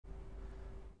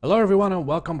Hello everyone and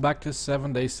welcome back to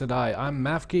 7 Days to Die. I'm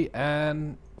Mavki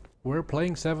and we're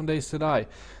playing 7 Days to Die.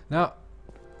 Now,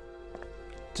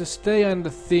 to stay on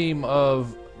the theme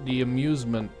of the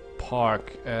amusement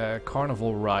park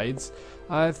carnival rides,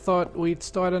 I thought we'd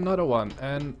start another one,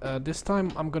 and this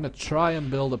time I'm gonna try and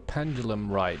build a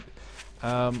Pendulum Ride.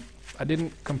 I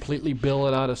didn't completely build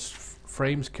it out of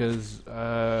frames because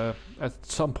at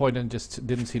some point I just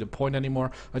didn't see the point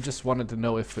anymore. I just wanted to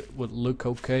know if it would look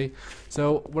okay.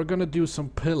 So we're gonna do some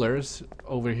pillars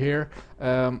over here.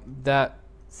 That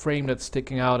frame that's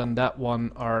sticking out and that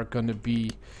one are gonna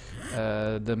be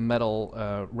the metal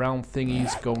round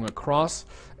thingies going across,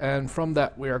 and from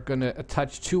that we are gonna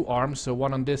attach two arms, so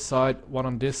one on this side, one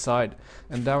on this side,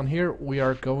 and down here we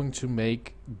are going to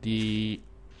make the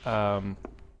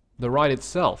ride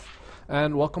itself.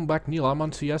 And welcome back, Neil. I'm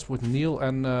on CS with Neil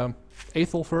and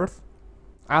Athelfirth.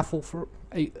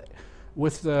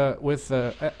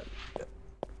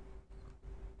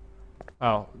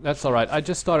 Oh, that's all right. I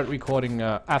just started recording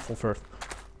Athelfirth.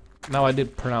 Now I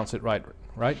did pronounce it right,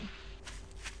 right?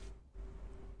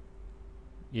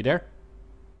 You there?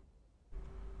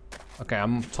 Okay,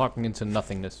 I'm talking into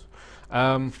nothingness.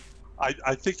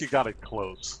 I think you got it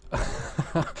close.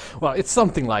 Well, it's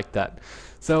something like that.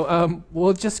 So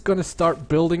we're just gonna start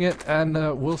building it, and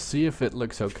we'll see if it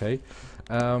looks okay.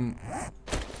 I'm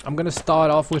gonna start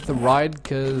off with the ride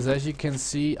because, as you can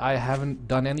see, I haven't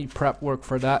done any prep work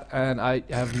for that, and I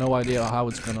have no idea how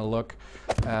it's gonna look.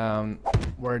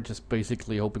 We're just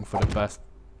basically hoping for the best.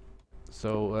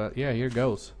 So yeah, here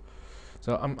goes.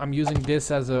 So I'm using this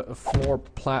as a floor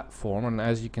platform, and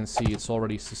as you can see, it's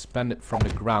already suspended from the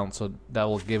ground, so that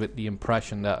will give it the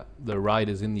impression that the ride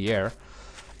is in the air.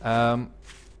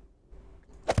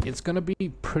 It's gonna be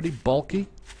pretty bulky,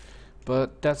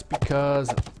 but that's because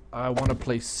I want to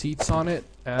place seats on it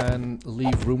and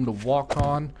leave room to walk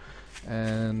on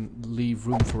and leave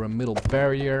room for a middle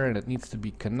barrier, and it needs to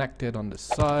be connected on the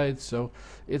side, so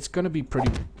it's gonna be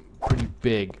pretty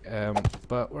big,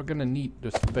 but we're gonna need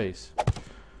the space.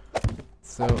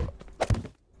 So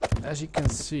as you can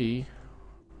see,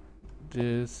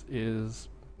 this is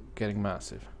getting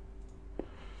massive.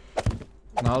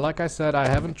 Now, like I said, I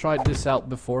haven't tried this out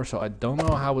before, so I don't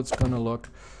know how it's gonna look.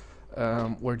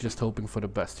 We're just hoping for the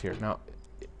best here. Now,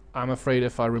 I'm afraid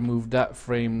if I remove that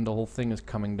frame, the whole thing is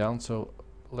coming down, so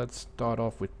let's start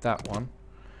off with that one.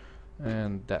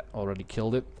 And that already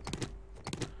killed it.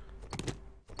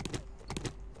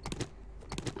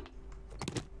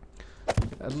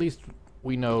 At least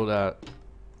we know that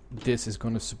this is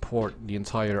going to support the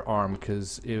entire arm,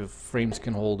 because if frames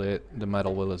can hold it, the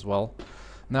metal will as well.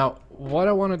 Now, what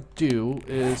I want to do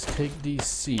is take these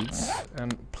seats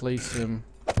and place them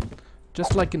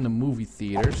just like in the movie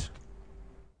theaters.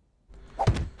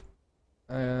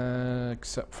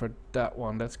 Except for that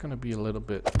one, that's going to be a little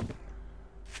bit...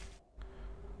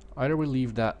 Either we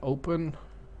leave that open.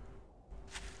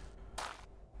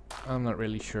 I'm not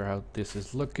really sure how this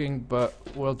is looking, but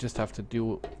we'll just have to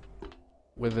deal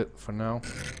with it for now.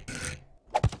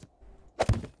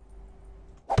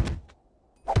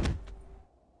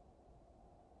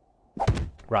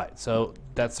 Right, so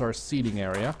that's our seating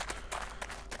area.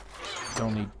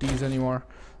 Don't need these anymore.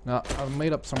 Now, I've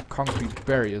made up some concrete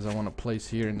barriers I want to place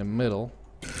here in the middle,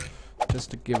 just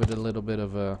to give it a little bit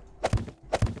of a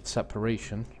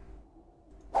separation.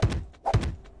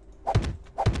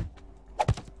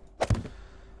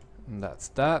 And that's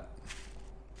that.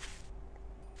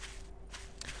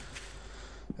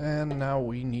 And now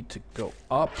we need to go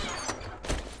up.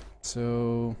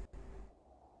 So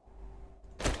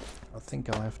I think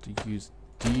I'll have to use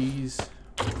these.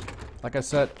 Like I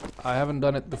said, I haven't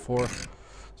done it before,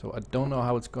 so I don't know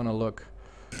how it's gonna look.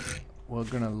 We're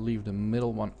gonna leave the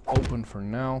middle one open for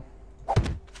now.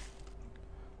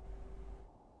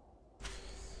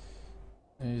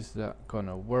 Is that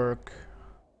gonna work?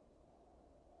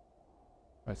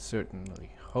 I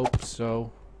certainly hope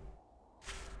so.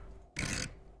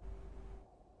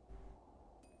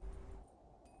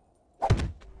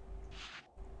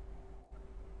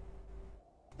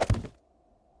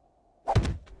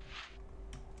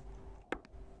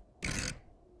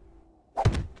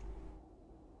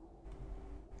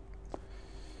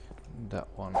 That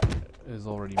one is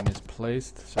already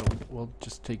misplaced, so we'll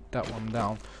just take that one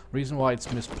down. Reason why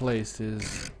it's misplaced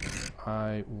is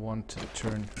I want to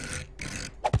turn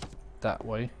that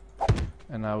way,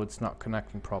 and now it's not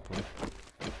connecting properly.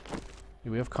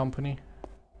 Do we have company?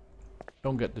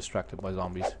 Don't get distracted by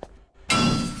zombies.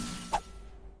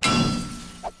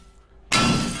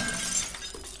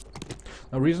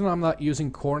 The reason I'm not using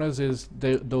corners is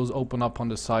those open up on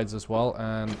the sides as well,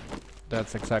 and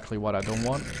that's exactly what I don't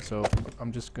want. So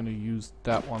I'm just gonna use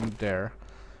that one there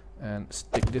and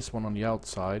stick this one on the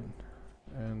outside.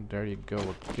 And there you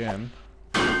go again.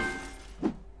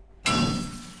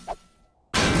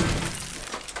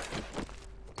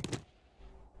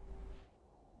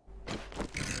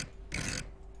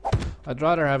 I'd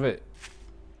rather have it.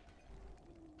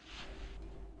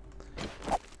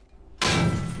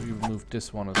 We remove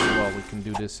this one as well. We can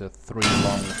do this a 3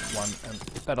 long one, and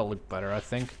that'll look better, I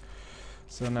think.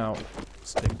 So now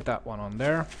stick that one on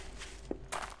there.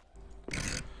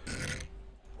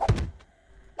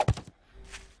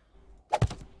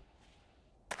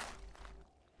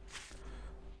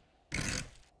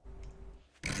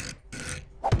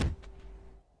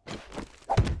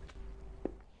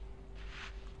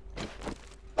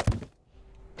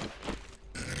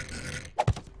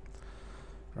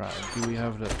 Right, do we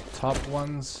have the top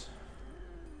ones?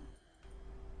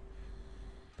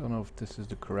 Don't know if this is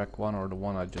the correct one or the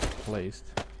one I just placed.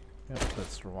 Yep,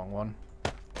 that's the wrong one.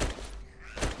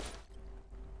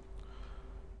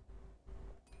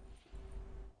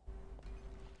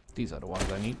 These are the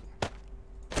ones I need.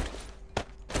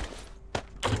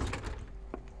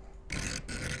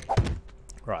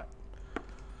 Right.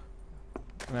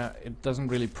 Now, it doesn't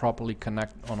really properly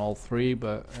connect on all 3,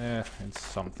 but it's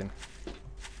something.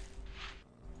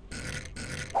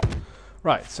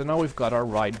 Right, so now we've got our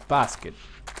ride basket.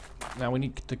 Now we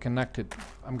need to connect it.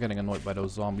 I'm getting annoyed by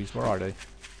those zombies. Where are they?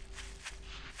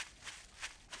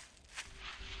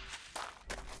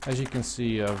 As you can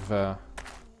see, I've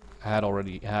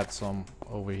already had some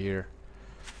over here.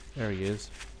 There he is.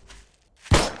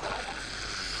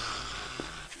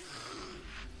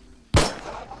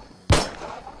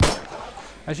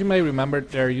 As you may remember,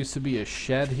 there used to be a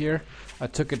shed here. I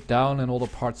took it down and all the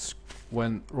parts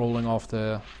went rolling off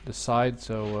the side,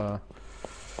 so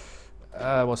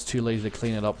I was too lazy to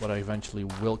clean it up, but I eventually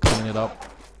will clean it up.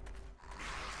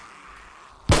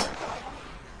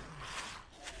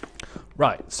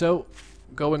 Right, so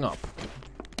going up.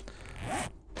 I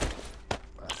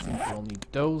think we'll need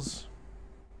those.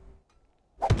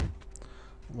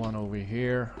 One over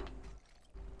here.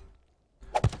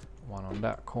 One on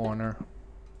that corner.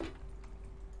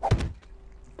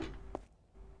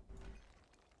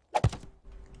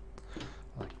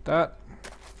 Like that.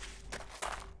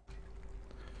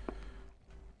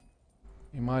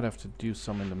 You might have to do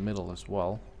some in the middle as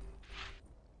well.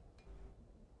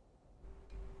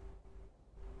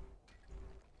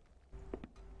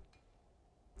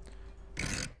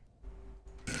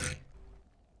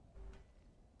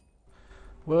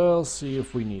 We'll see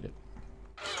if we need it.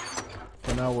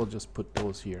 For now, we'll just put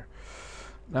those here.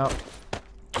 Now,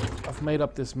 I've made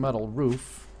up this metal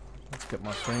roof. Let's get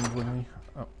my frames with me.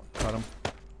 Oh, cut them.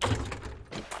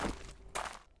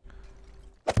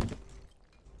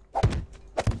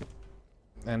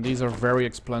 And these are very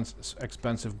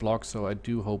expensive blocks, so I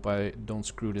do hope I don't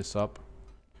screw this up.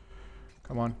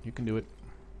 Come on, you can do it.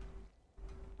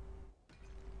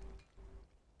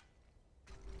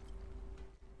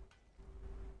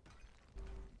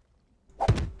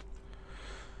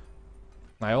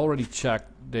 I already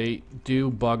checked, they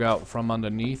do bug out from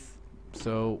underneath,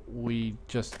 so we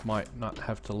just might not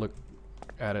have to look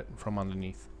at it from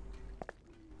underneath.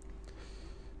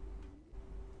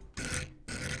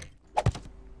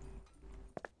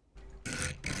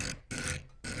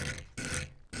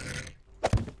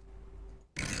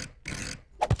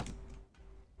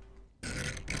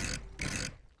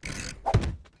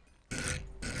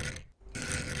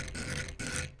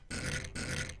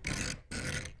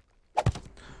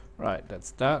 Right,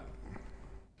 that's that.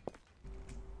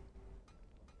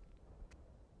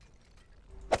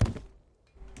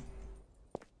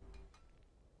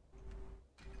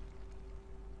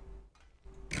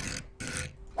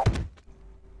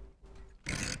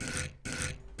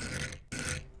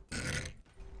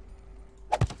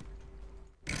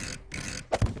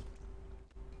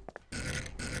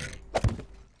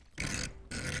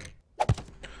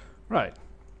 Right.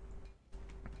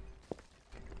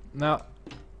 Now,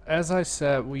 as I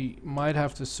said, we might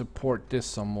have to support this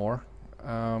some more,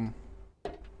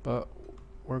 but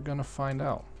we're gonna find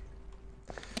out.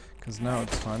 Because now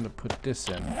it's time to put this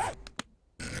in.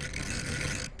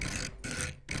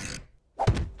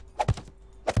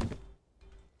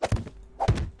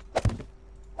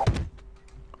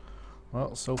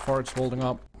 Well, so far it's holding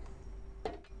up.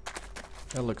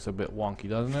 That looks a bit wonky,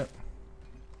 doesn't it?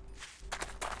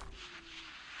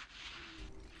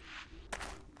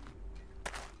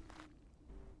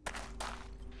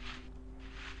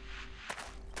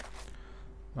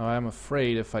 Now I'm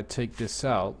afraid if I take this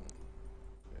out,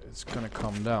 it's gonna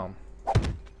come down.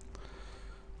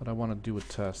 But I want to do a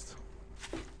test.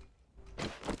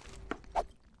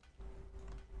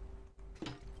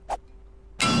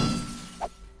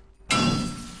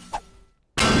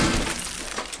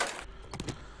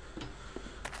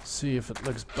 See if it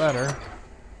looks better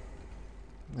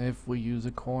if we use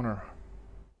a corner.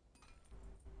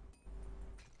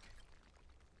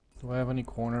 Do I have any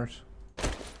corners?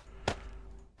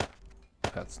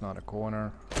 That's not a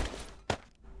corner.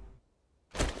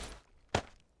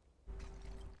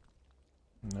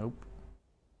 Nope.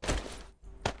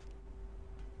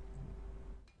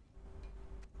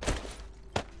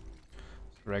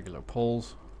 Regular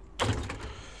poles.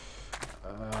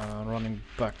 Running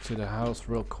back to the house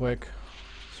real quick.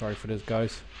 Sorry for this,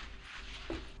 guys.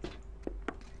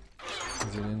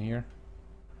 Is it in here?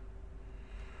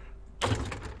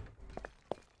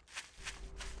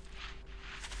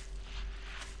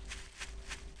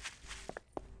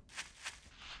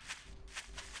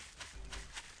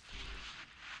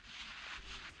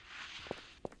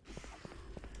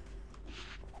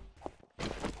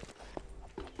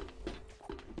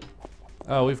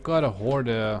 Oh, we've got a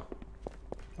horde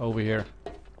over here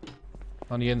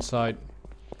on the inside.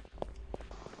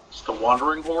 It's the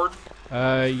wandering horde?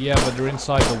 Yeah, but they're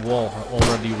inside the wall,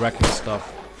 already wrecking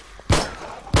stuff.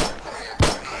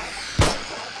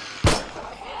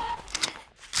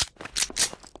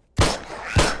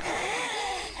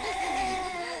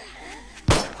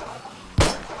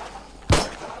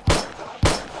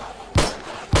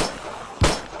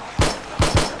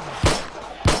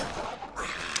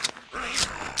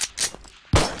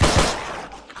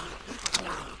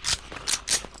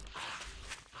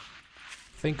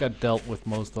 I think I dealt with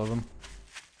most of them.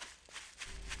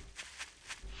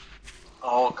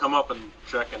 I'll come up and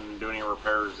check and do any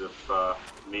repairs if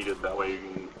needed. That way you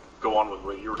can go on with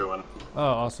what you were doing. Oh,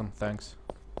 awesome. Thanks.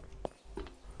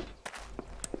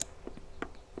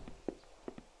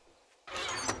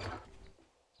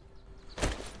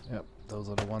 Yep, those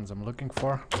are the ones I'm looking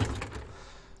for.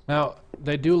 Now,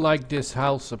 they do like this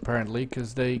house apparently,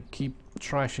 because they keep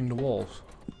trashing the walls.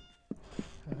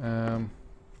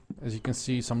 As you can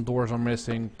see, some doors are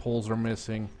missing, poles are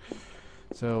missing.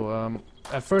 So,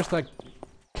 at first I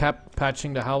kept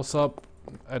patching the house up.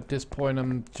 At this point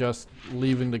I'm just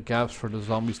leaving the gaps for the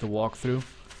zombies to walk through.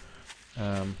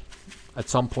 At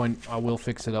some point I will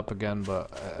fix it up again,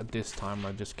 but at this time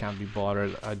I just can't be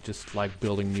bothered. I just like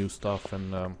building new stuff,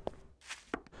 and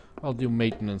I'll do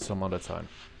maintenance some other time.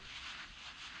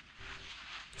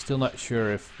 Still not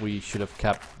sure if we should have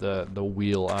kept the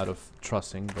wheel out of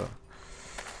trussing, but...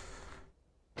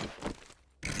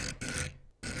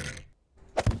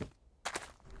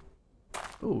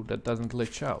 Ooh, that doesn't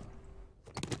glitch out.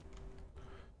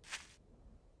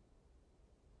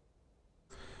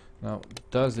 Now,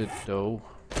 does it though?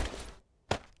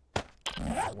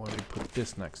 Why do you put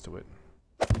this next to it?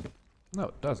 No,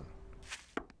 it doesn't.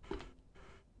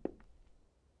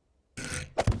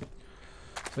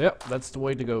 So yeah, that's the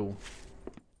way to go.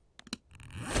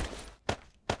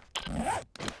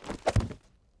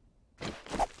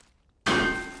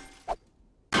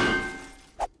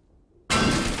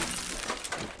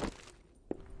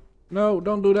 No,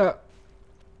 don't do that.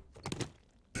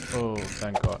 Oh,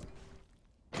 thank God.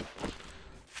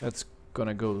 That's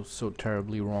gonna go so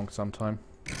terribly wrong sometime.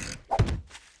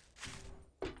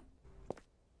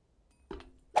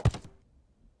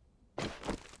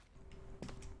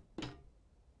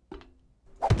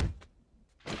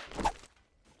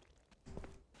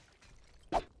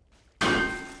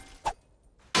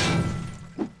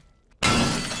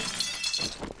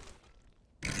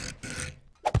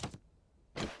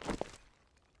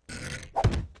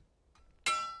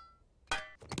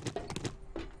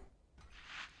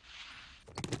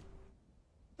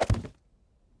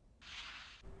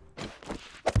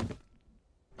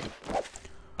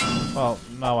 Well,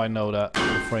 now I know that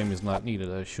the frame is not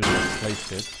needed. I shouldn't have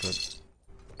placed it, but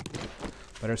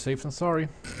better safe than sorry.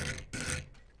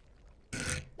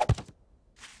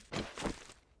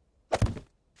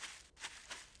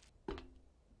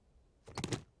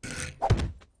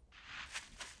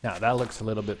 Now that looks a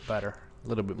little bit better, a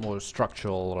little bit more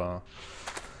structurally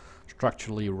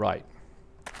right.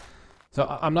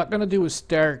 So I'm not gonna do a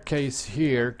staircase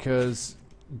here because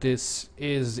this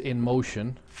is in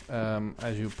motion.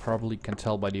 As you probably can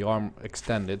tell by the arm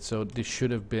extended, so this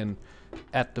should have been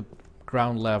at the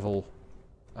ground level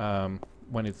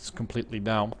when it's completely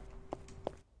down.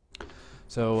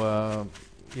 So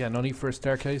yeah, no need for a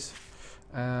staircase.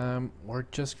 We're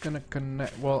just gonna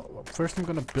connect. Well, first I'm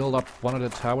gonna build up one of the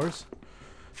towers,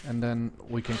 and then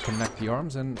we can connect the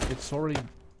arms, and it's already,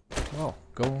 well,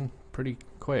 going pretty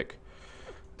quick.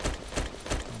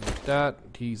 like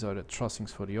that. These are the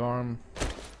trussings for the arm.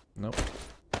 Nope.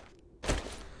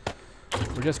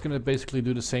 We're just gonna basically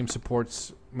do the same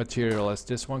supports material as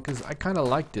this one, because I kind of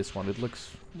like this one. It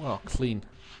looks, well, clean.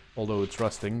 Although it's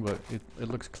rusting, but it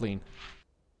looks clean.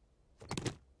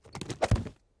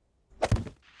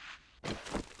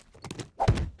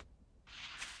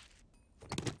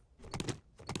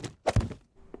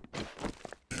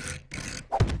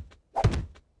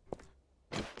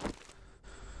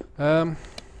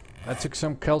 I took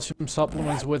some calcium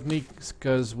supplements with me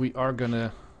because we are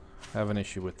gonna have an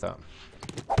issue with that.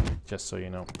 Just so you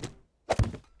know.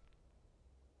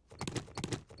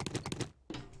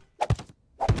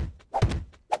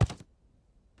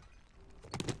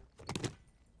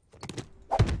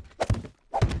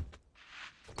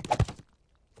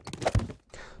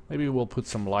 Maybe we'll put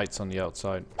some lights on the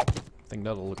outside. I think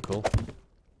that'll look cool.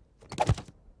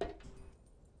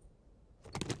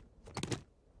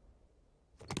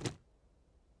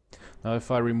 Now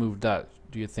if I remove that,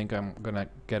 do you think I'm gonna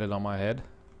get it on my head?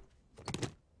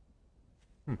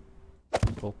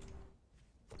 Cool.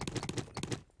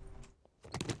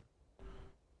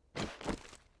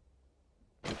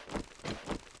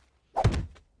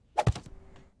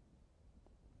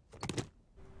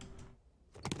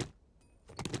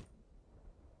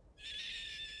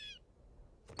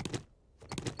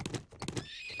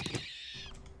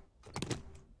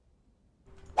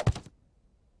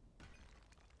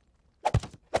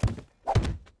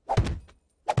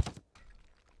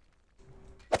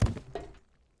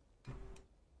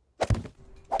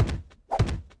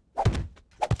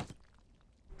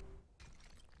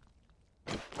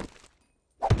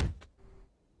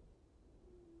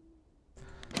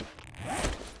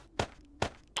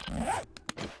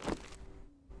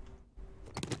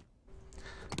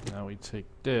 Now we take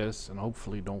this and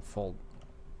hopefully don't fall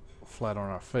flat on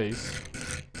our face.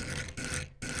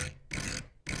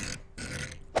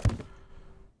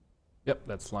 Yep,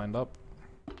 that's lined up.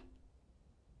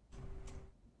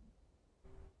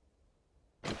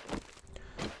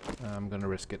 I'm gonna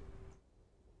risk it.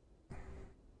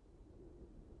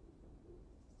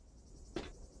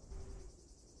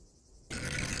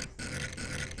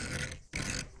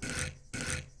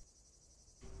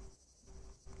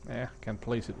 Yeah, can't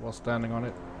place it while standing on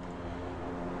it.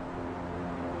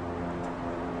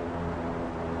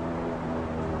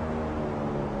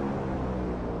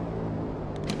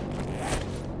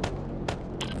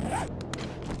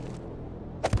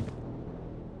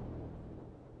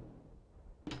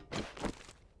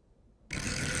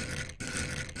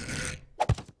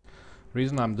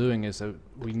 Reason I'm doing is that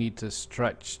we need to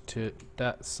stretch to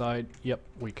that side. Yep,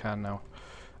 we can now.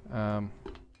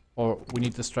 Or we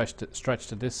need to stretch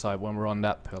to this side when we're on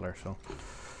that pillar. So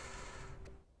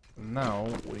now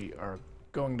we are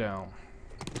going down.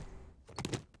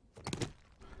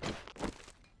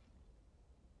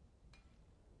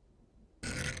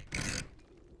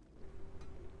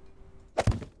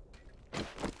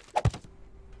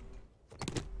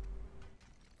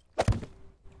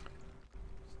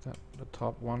 Is that the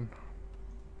top one?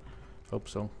 Hope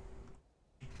so.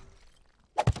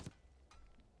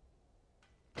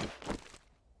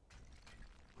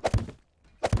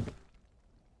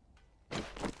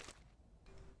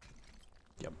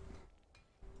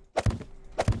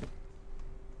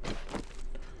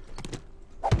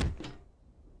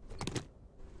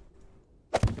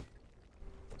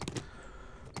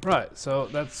 Right, so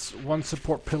that's one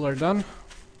support pillar done.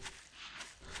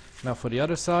 Now for the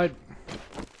other side.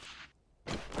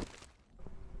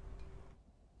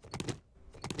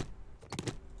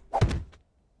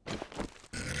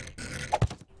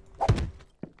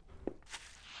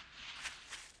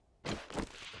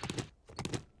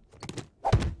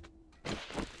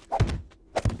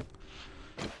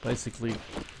 Basically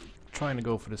trying to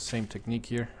go for the same technique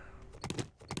here.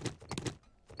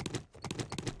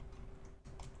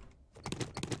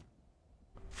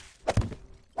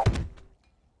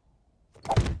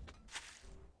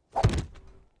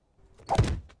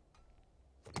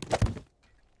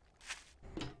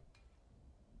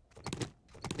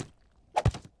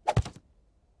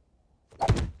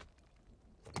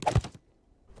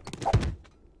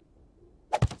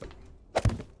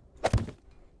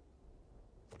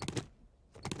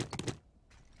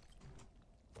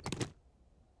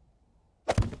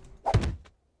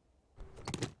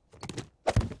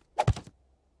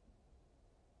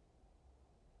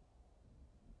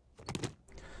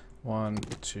 One,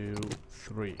 two,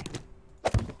 three.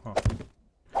 Oh,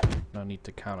 no need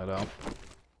to count it out.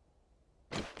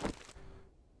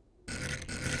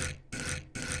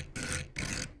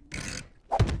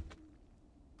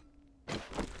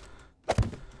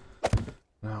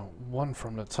 Now one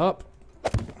from the top.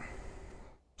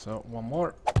 So one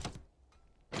more.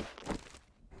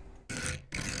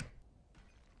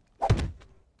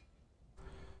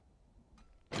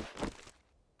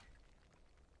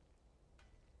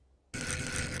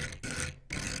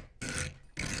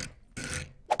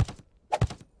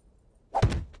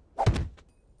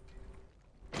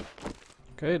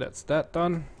 Okay, that's that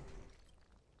done.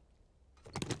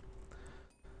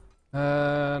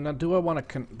 Now do I want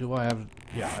to do I have,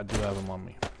 yeah, I do have them on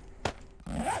me.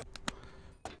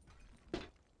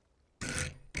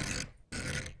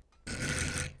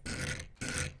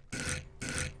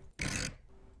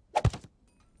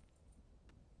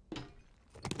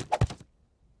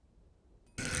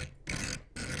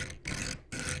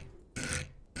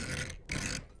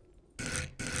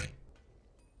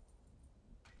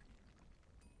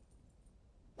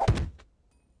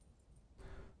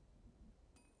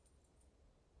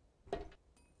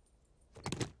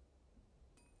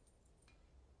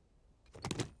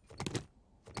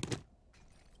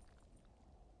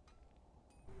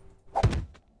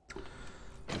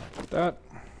 That.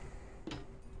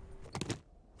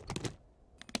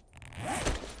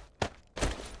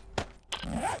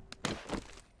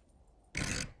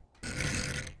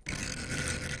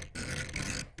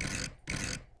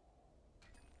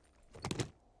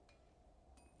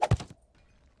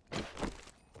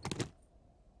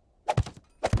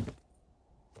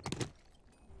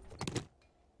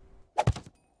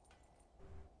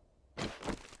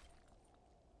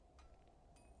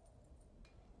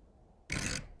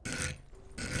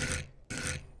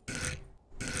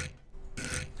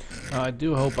 I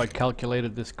do hope I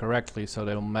calculated this correctly so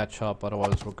they'll match up,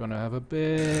 otherwise we're gonna have a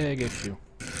big issue.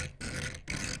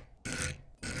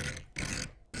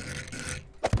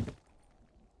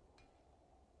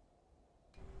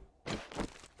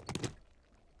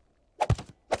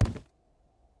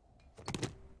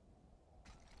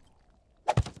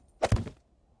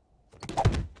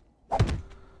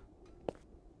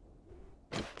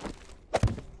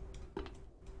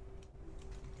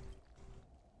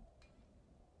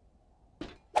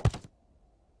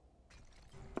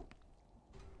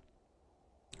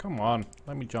 Come on,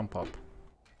 let me jump up.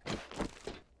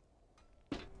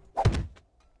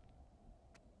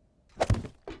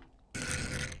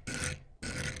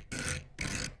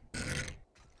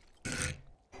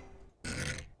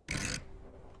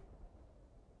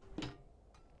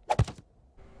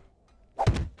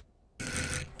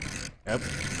 Yep,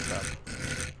 crap.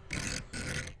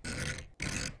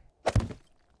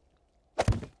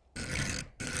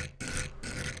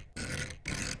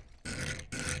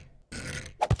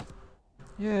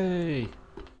 Yay!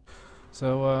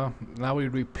 So now we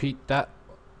repeat that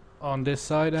on this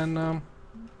side, and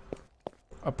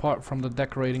apart from the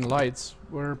decorating lights,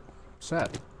 we're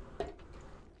set.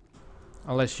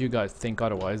 Unless you guys think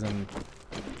otherwise, and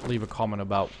leave a comment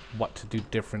about what to do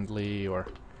differently, or...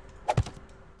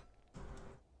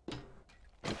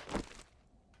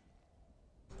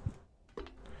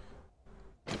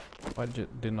 Why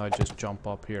didn't I just jump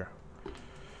up here?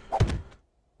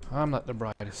 I'm not the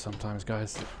brightest sometimes,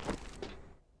 guys.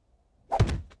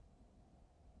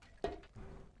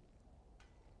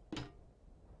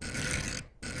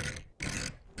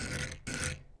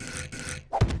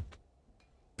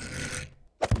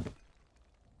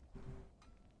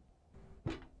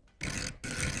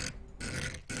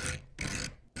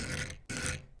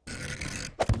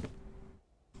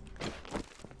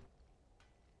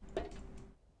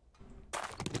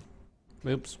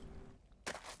 Oops.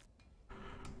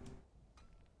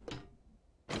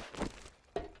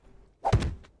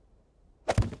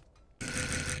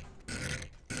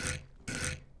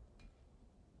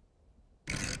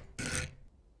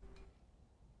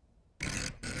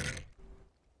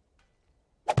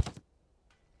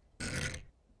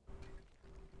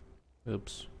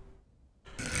 Oops.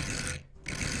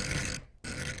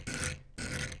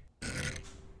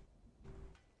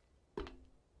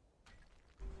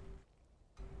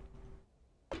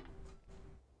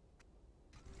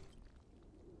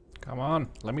 Come on,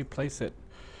 let me place it.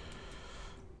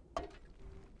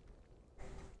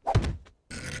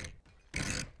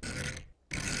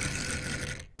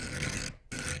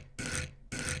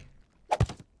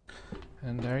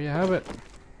 And there you have it.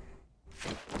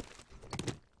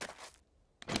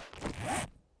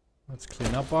 Let's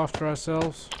clean up after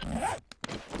ourselves.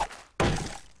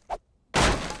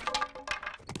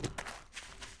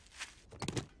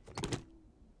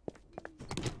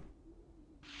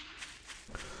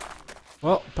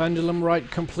 Well, Pendulum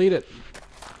Ride completed.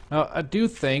 Now, I do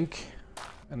think,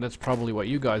 and that's probably what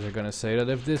you guys are gonna say, that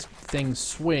if this thing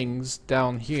swings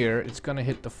down here, it's gonna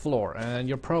hit the floor, and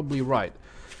you're probably right.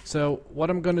 So what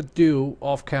I'm gonna do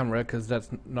off camera, because that's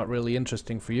not really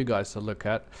interesting for you guys to look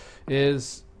at,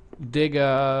 is dig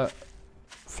a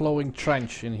flowing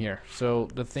trench in here so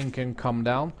the thing can come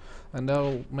down, and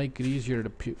that'll make it easier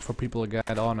for people to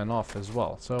get on and off as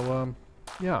well. So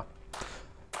yeah,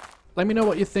 let me know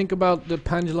what you think about the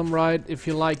Pendulum Ride. If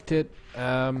you liked it,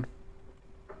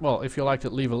 well, if you liked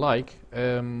it, leave a like.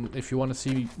 If you want to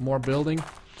see more building,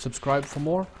 subscribe for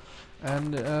more,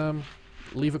 and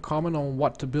leave a comment on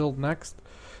what to build next,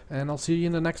 and I'll see you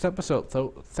in the next episode.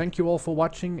 So thank you all for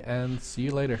watching, and see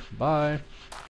you later. Bye.